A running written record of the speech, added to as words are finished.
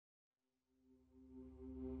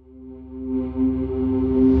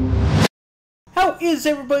What is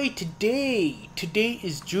everybody today? Today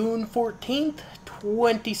is June 14th,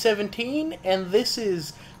 2017, and this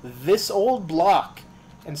is This Old Block.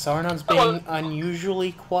 And Sarnon's being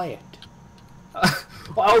unusually quiet.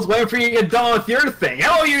 Well, I was waiting for you to get done with your thing.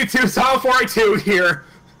 Hello, YouTube, Saw482 here.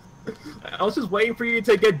 I was just waiting for you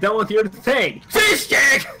to get done with your thing. Fish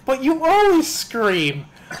stick! But you always scream!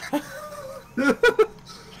 Yeah,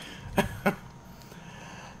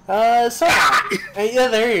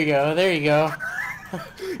 there you go, there you go.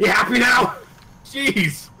 You happy now?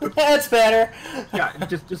 Jeez. That's better. Yeah,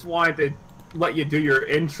 just wanted to let you do your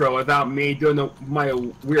intro without me doing my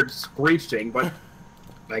weird screeching, but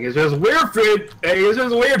like it's just weird for it. It's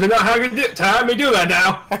just weird to not have me do that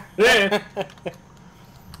now.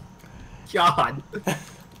 God.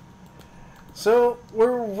 So,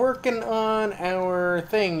 we're working on our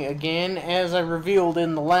thing again, as I revealed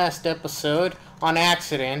in the last episode, on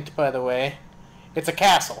accident, by the way. It's a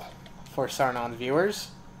castle, for Sarnon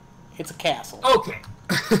viewers. It's a castle. Okay.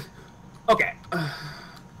 Okay.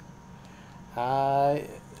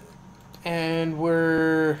 And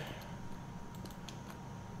we're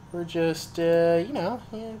just, you know,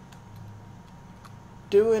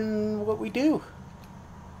 doing what we do.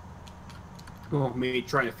 Well, me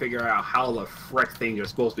trying to figure out how the frick things are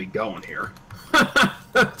supposed to be going here.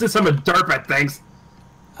 Just some derp at things.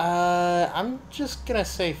 I'm just gonna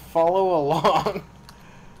say follow along.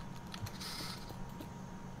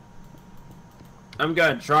 I'm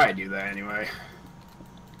gonna try to do that anyway.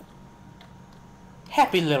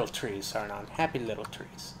 Happy little trees, Sarnon. Happy little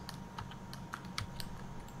trees.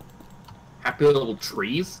 Happy little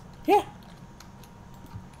trees? Yeah.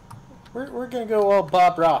 We're gonna go all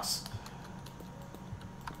Bob Ross.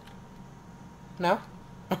 No?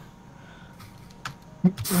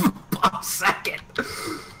 Bob Saget.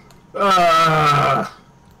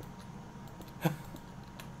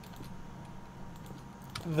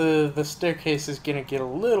 The staircase is gonna get a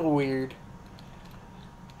little weird.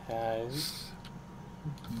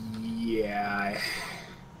 Yeah.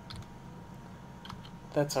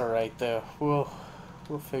 That's all right though. We'll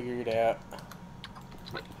figure it out.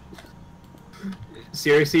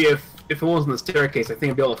 Seriously, if it wasn't the staircase, I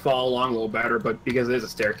think I'd be able to follow along a little better. But because it is a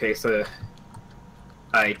staircase,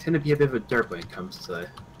 I tend to be a bit of a derp when it comes to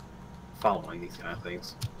following these kind of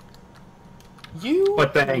things.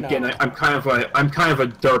 But then again, I'm kind of a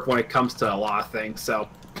derp when it comes to a lot of things. So,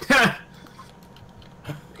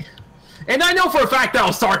 and I know for a fact that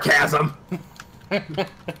was sarcasm.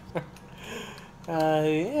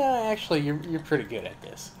 Yeah, actually, you're pretty good at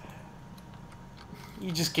this.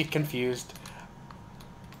 You just get confused.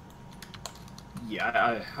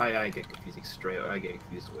 Yeah, I get confusing straight. I get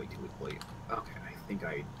confused way too quickly. Okay, I think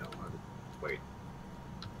I don't want to wait.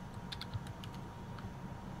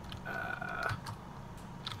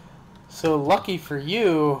 So lucky for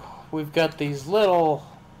you, we've got these little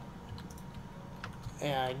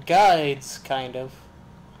guides, kind of,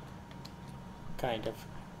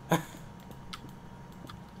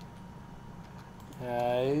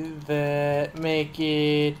 that make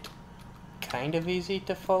it kind of easy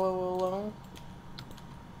to follow along.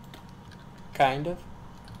 Kind of.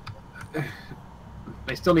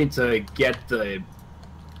 I still need to get the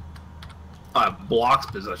blocks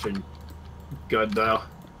position good though.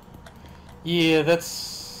 Yeah,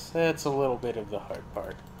 that's a little bit of the hard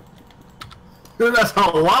part. That's a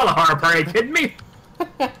lot of hard part. Are you kidding me?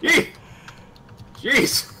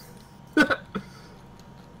 Jeez.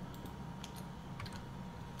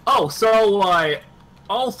 Oh, so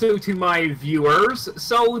also to my viewers,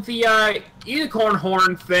 so the unicorn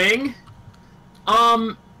horn thing,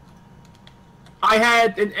 I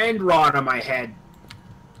had an end rod on my head.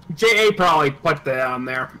 JA probably put that on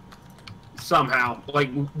there somehow. Like,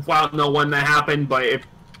 I don't know when that happened, but it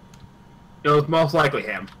was most likely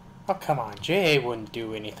him. Oh, come on. J.A. wouldn't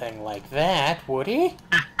do anything like that, would he?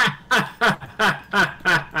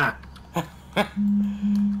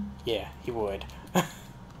 Yeah, he would.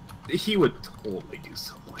 He would totally do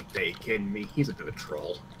something like that. Are you kidding me? He's a bit of a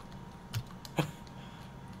troll. A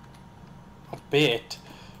bit.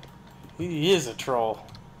 He is a troll.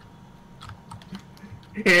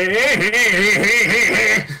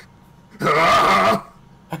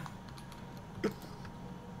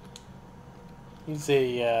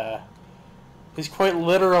 He's quite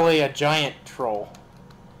literally a giant troll.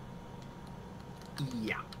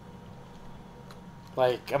 Yeah.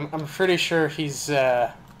 Like, I'm pretty sure he's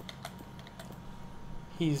a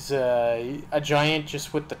giant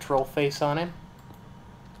just with the troll face on him.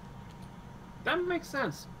 That makes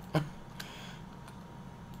sense.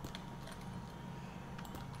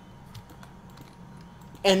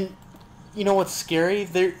 And you know what's scary?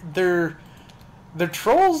 They're they're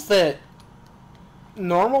trolls that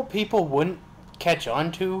normal people wouldn't catch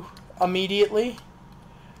on to immediately.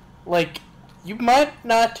 Like, you might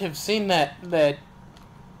not have seen that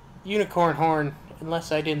unicorn horn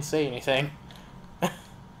unless I didn't say anything.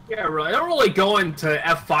 Yeah, really. I don't really go into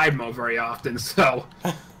F5 mode very often, so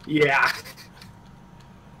yeah.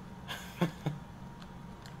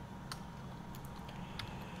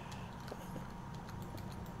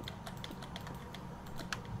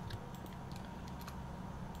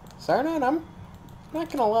 Sarnon, I'm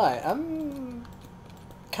not gonna lie, I'm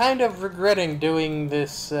kind of regretting doing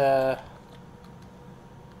this this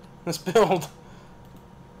build.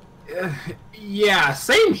 Yeah,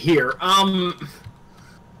 same here.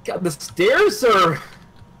 God, the stairs are...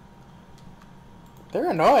 They're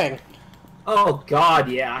annoying. Oh God,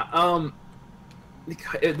 yeah.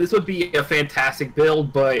 This would be a fantastic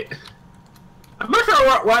build, but I'm not sure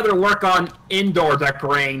I'd rather work on indoor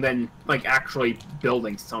decorating than like actually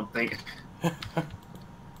building something.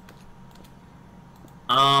 Like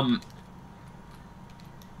I'm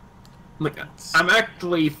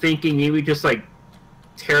actually thinking maybe just like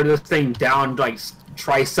tear this thing down, like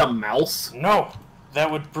try something else. No, that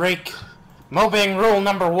would break Mobinng rule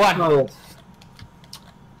number 1. Oh,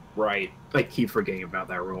 right. I keep forgetting about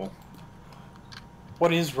that rule.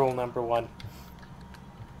 What is rule number 1?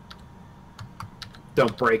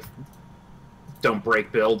 Don't break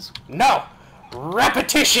builds. No!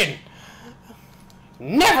 Repetition!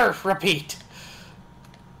 Never repeat!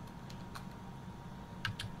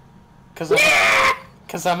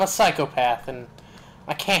 Because I'm a psychopath and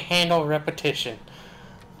I can't handle repetition.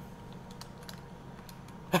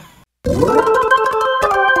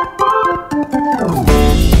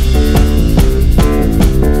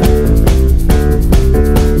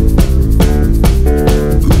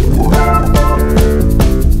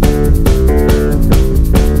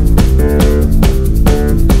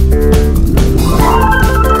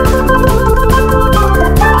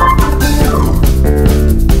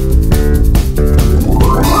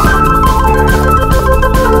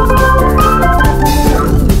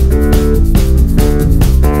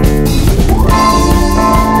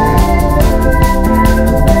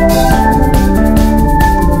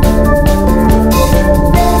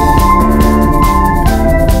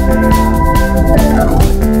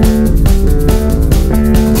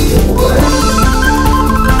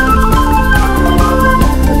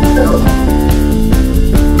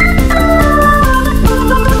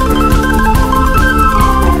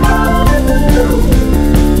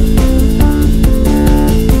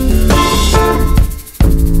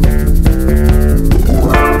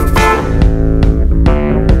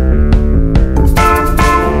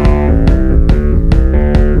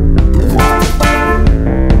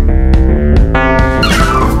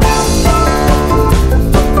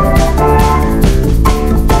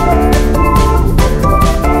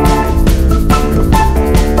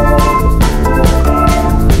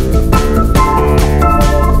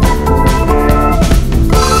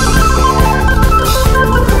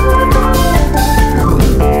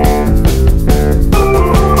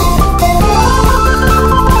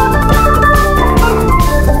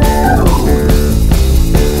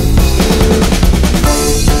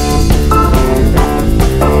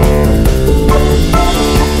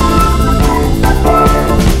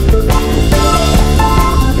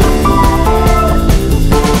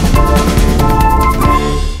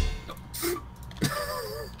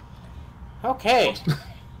 Okay.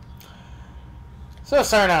 So,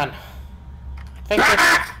 Sarnon,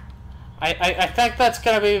 I think that's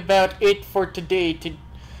gonna be about it for today.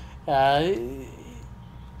 I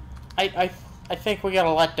think we got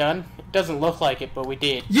a lot done. It doesn't look like it, but we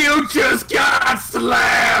did. You just got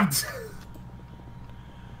slammed!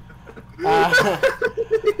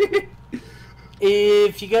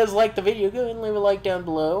 If you guys like the video, go ahead and leave a like down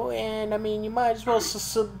below. And, I mean, you might as well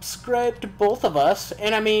subscribe to both of us.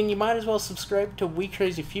 And, I mean, you might as well subscribe to We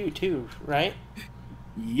Crazy Few, too, right?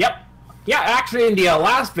 Yep. Yeah, actually, in the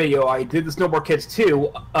last video I did the Snowboard Kids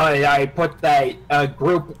 2, I put that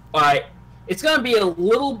group... it's going to be a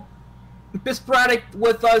little bit sporadic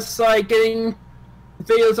with us getting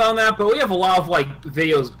videos on that, but we have a lot of, like,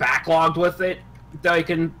 videos backlogged with it that I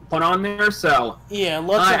can put on there, so... Yeah,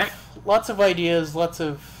 lots of ideas, lots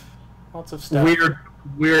of stuff.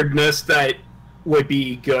 Weirdness that would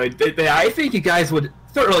be good. That I think you guys would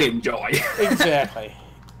thoroughly enjoy. Exactly.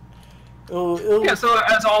 Yeah, so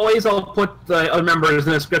as always, I'll put the numbers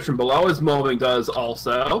in the description below, as Mobinng does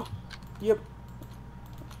also. Yep.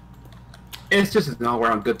 It's just an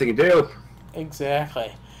all-around good thing to do.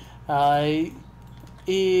 Exactly.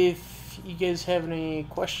 If if you guys have any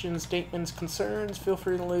questions, statements, concerns, feel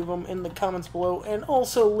free to leave them in the comments below. And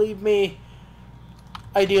also leave me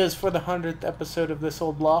ideas for the 100th episode of this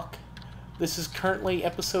old block. This is currently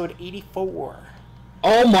episode 84.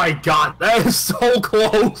 Oh my god, that is so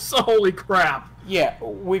close! Holy crap! Yeah,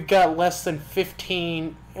 we've got less than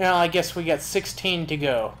 15... I guess we got 16 to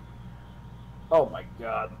go. Oh my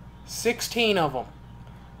god. 16 of them.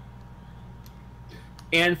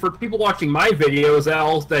 And for people watching my videos,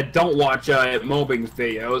 else that don't watch Mobing's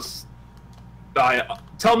videos,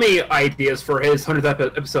 tell me ideas for his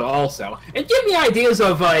 100th episode also. And give me ideas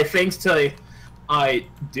of things to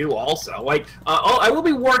do also. Like, I will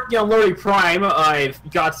be working on Larry Prime. I've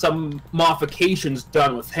got some modifications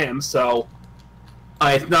done with him, so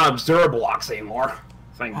it's not observer blocks anymore.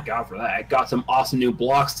 Thank God for that. I got some awesome new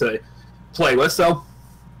blocks to play with, so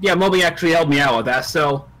yeah, Mobinng actually helped me out with that,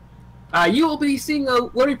 so you will be seeing a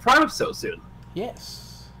Larry Prime episode soon.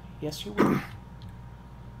 Yes. Yes, you will.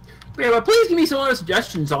 But please give me some other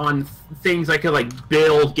suggestions on things I could, like,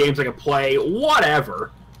 build, games I could play,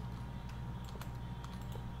 whatever.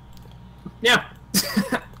 Yeah.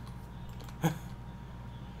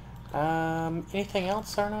 Anything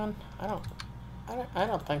else, Sarnon? I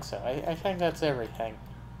don't think so. I think that's everything.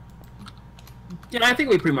 Yeah, I think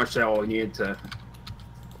we pretty much said all we needed to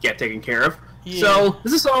get taken care of. Yeah. So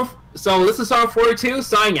this is Song 42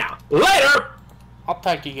 signing out. Later. I'll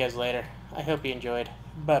talk to you guys later. I hope you enjoyed.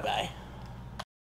 Bye bye.